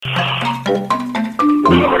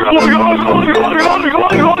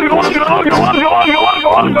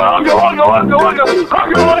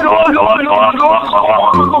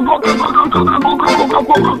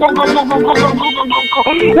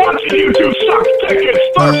Watching you two suck dick is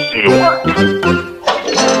thirsty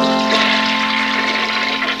work.